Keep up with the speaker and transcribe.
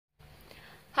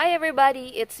Hi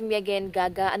everybody, it's me again,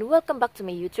 Gaga, and welcome back to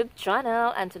my YouTube channel.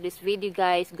 And to this video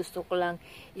guys, gusto ko lang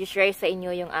i-share sa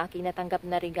inyo yung aking natanggap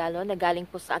na regalo na galing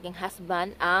po sa aking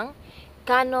husband, ang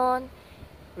Canon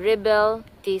Rebel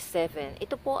T7.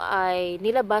 Ito po ay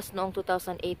nilabas noong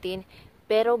 2018,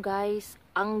 pero guys,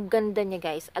 ang ganda niya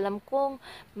guys. Alam kong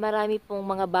marami pong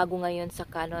mga bago ngayon sa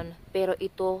Canon, pero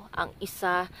ito ang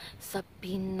isa sa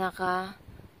pinaka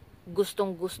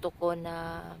gustong-gusto ko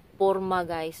na forma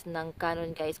guys ng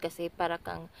Canon guys, kasi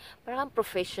parang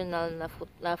professional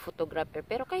na photographer,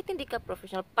 pero kahit hindi ka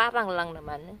professional, parang lang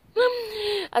naman.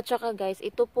 At saka guys,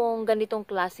 ito pong ganitong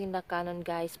klase na Canon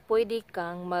guys, pwede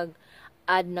kang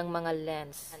mag-add ng mga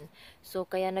lens. So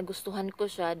kaya nagustuhan ko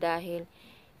siya dahil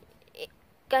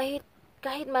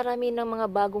kahit marami ng mga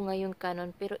bago ngayon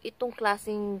Canon, pero itong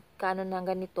klaseng Canon na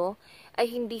ganito ay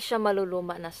hindi siya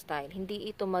maluluma na style. Hindi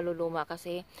ito maluluma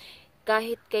kasi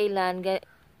kahit kailan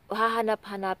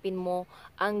hahanap-hanapin mo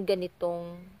ang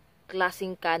ganitong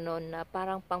klaseng Canon na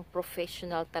parang pang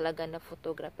professional talaga na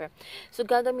photographer. So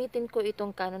gagamitin ko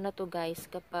itong Canon na to guys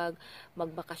kapag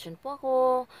magbakasyon po ako,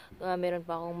 meron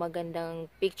pa akong magandang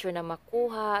picture na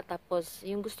makuha, tapos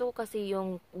yung gusto ko kasi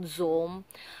yung zoom,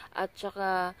 at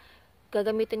saka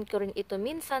gagamitin ko rin ito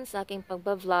minsan sa aking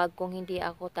pagba-vlog kung hindi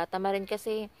ako tatamarin,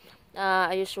 kasi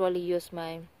I usually use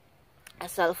my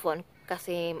cellphone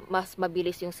kasi mas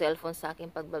mabilis yung cellphone sa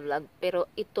aking pagba-vlog.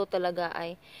 Pero ito talaga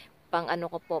ay pang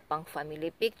ano ko po, pang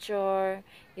family picture,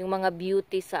 yung mga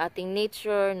beauty sa ating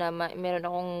nature na meron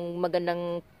akong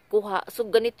magandang kuha. So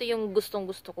ganito yung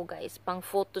gustong-gusto ko guys, pang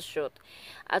photoshoot.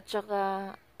 At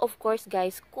saka of course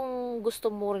guys, kung gusto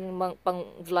mo rin pang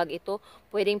vlog ito,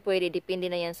 pwedeng-pwede,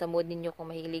 depende na yan sa mood ninyo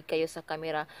kung mahilig kayo sa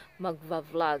camera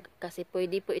magva-vlog. Kasi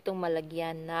pwede po itong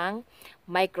malagyan ng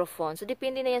microphone. So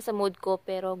depende na yan sa mood ko,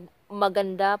 pero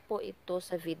maganda po ito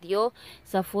sa video,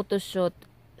 sa photoshoot,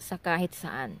 sa kahit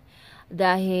saan.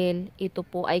 Dahil ito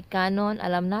po ay Canon,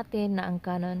 alam natin na ang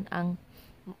Canon ang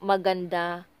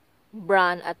maganda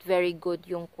brand at very good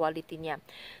yung quality niya.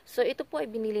 So ito po ay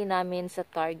binili namin sa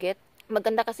Target.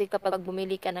 Maganda kasi kapag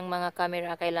bumili ka ng mga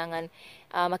camera, kailangan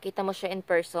makita mo siya in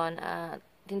person.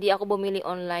 Hindi ako bumili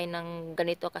online ng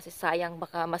ganito kasi sayang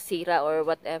baka masira or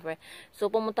whatever.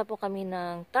 So pumunta po kami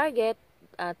ng Target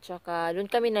at saka doon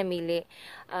kami namili.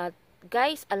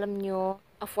 Guys, alam nyo,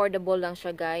 affordable lang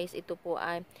siya guys. Ito po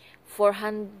ay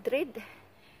 400.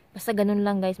 Basta ganun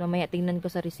lang guys, mamaya tingnan ko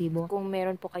sa resibo. Kung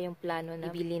meron po kayong plano na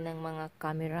bili ng mga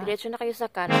camera, diretso na kayo sa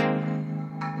Canon.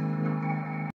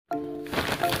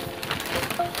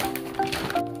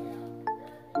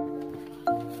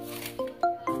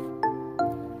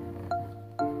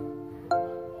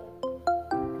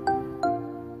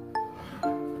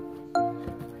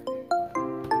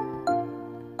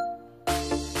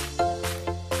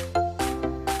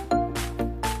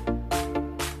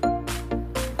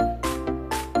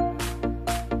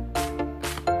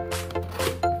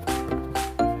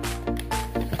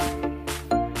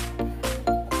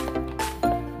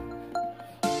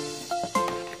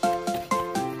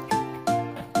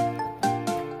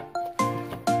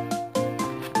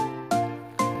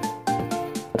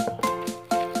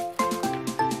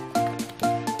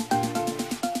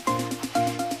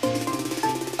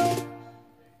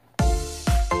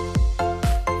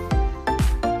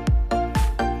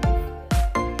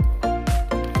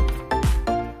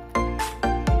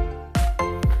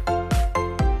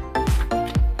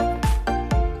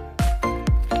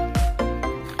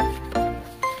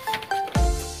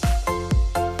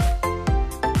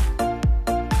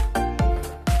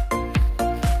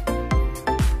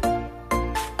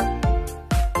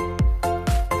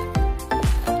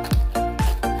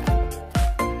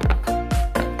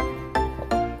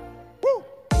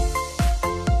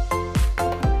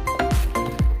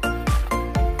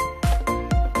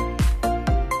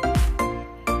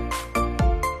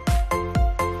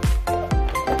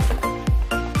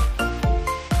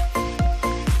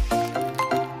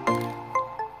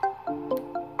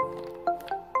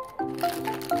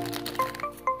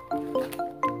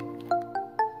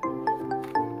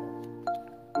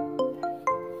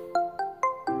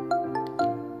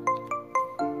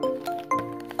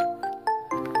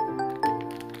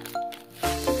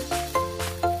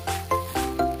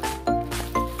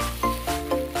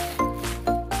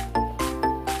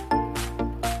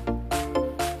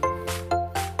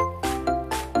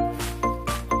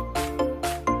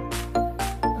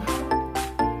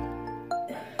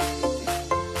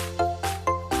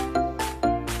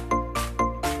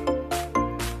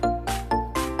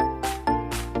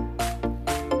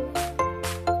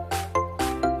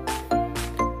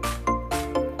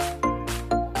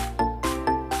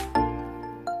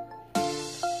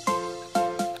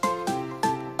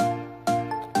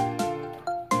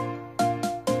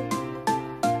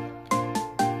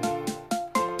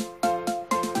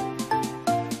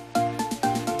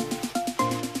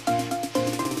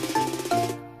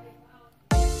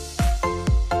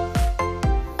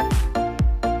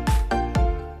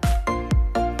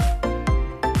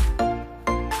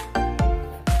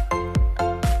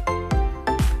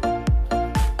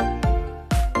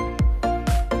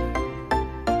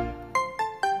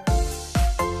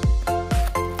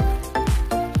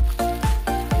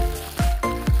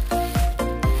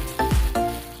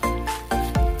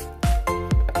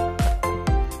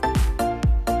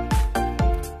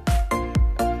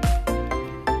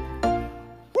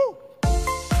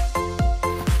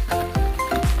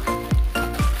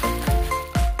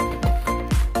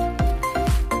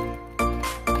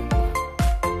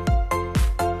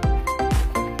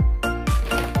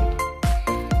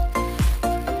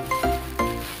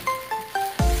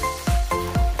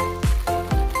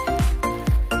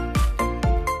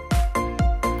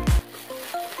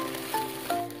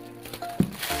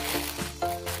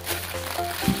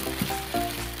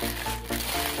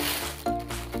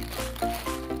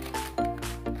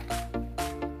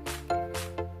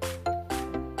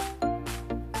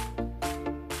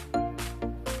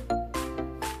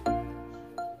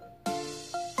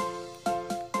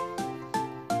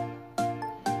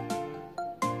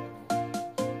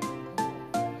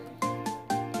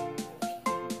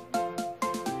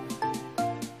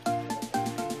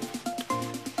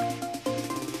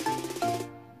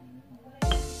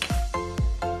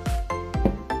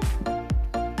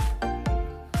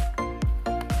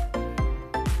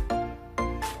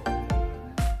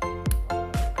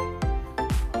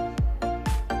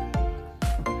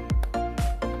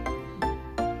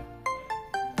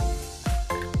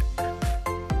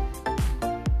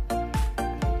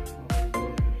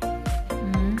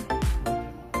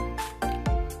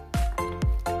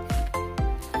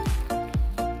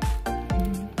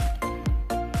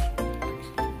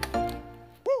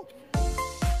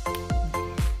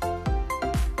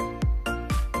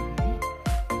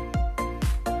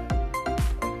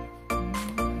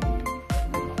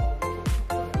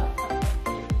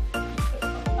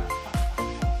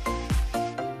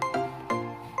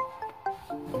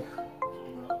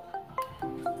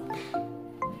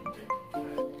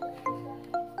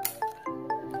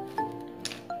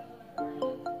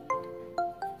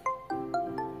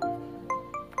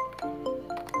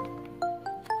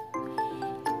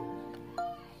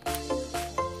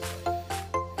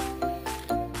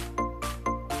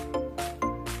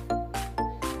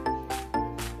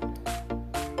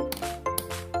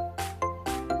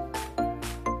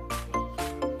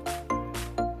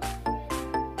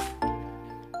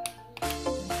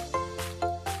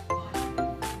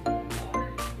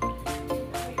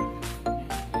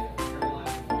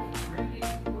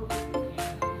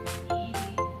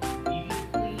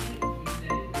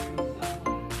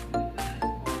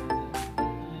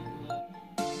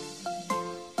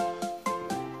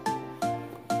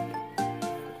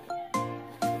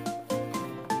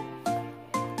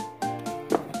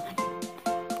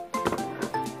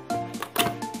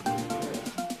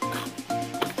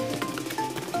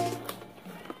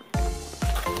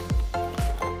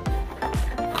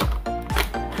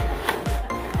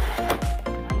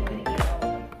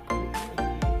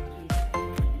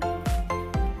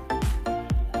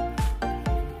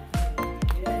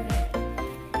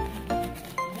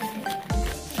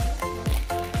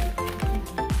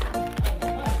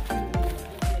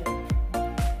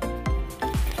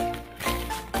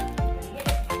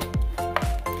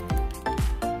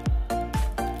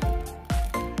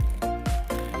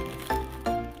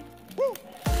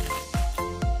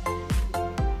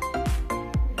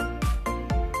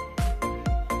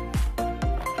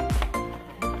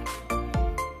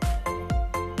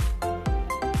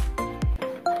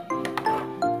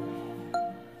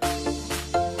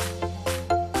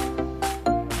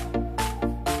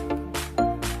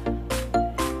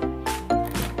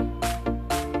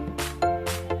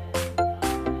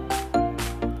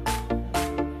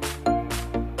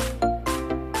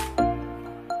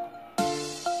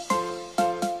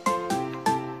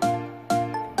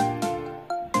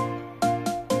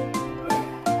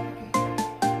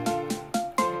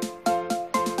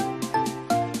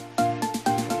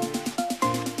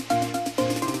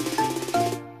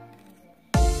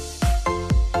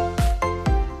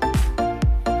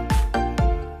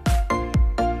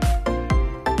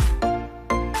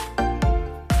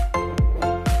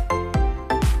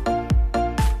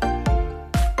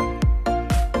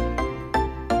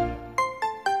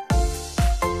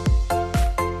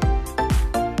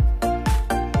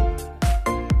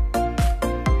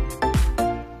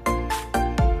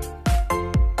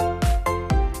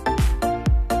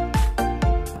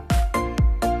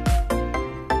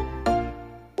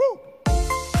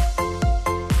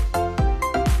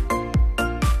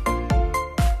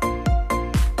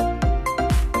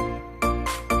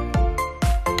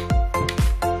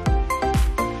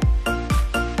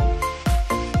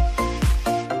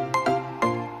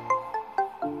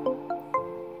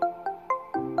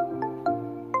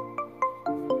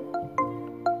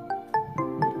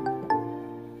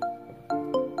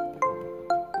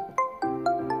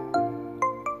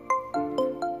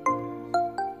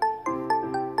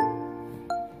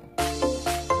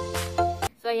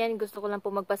 ayan, gusto ko lang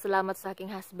po magpasalamat sa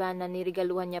aking husband na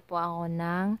niregaluhan niya po ako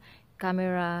ng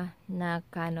camera na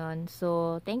Canon.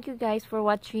 So, thank you guys for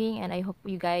watching, and I hope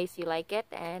you like it,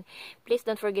 and please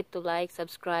don't forget to like,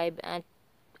 subscribe, at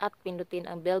pindutin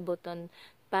ang bell button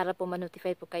para po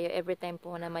ma-notify po kayo every time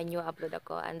po na may new upload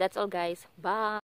ako. And that's all guys. Bye!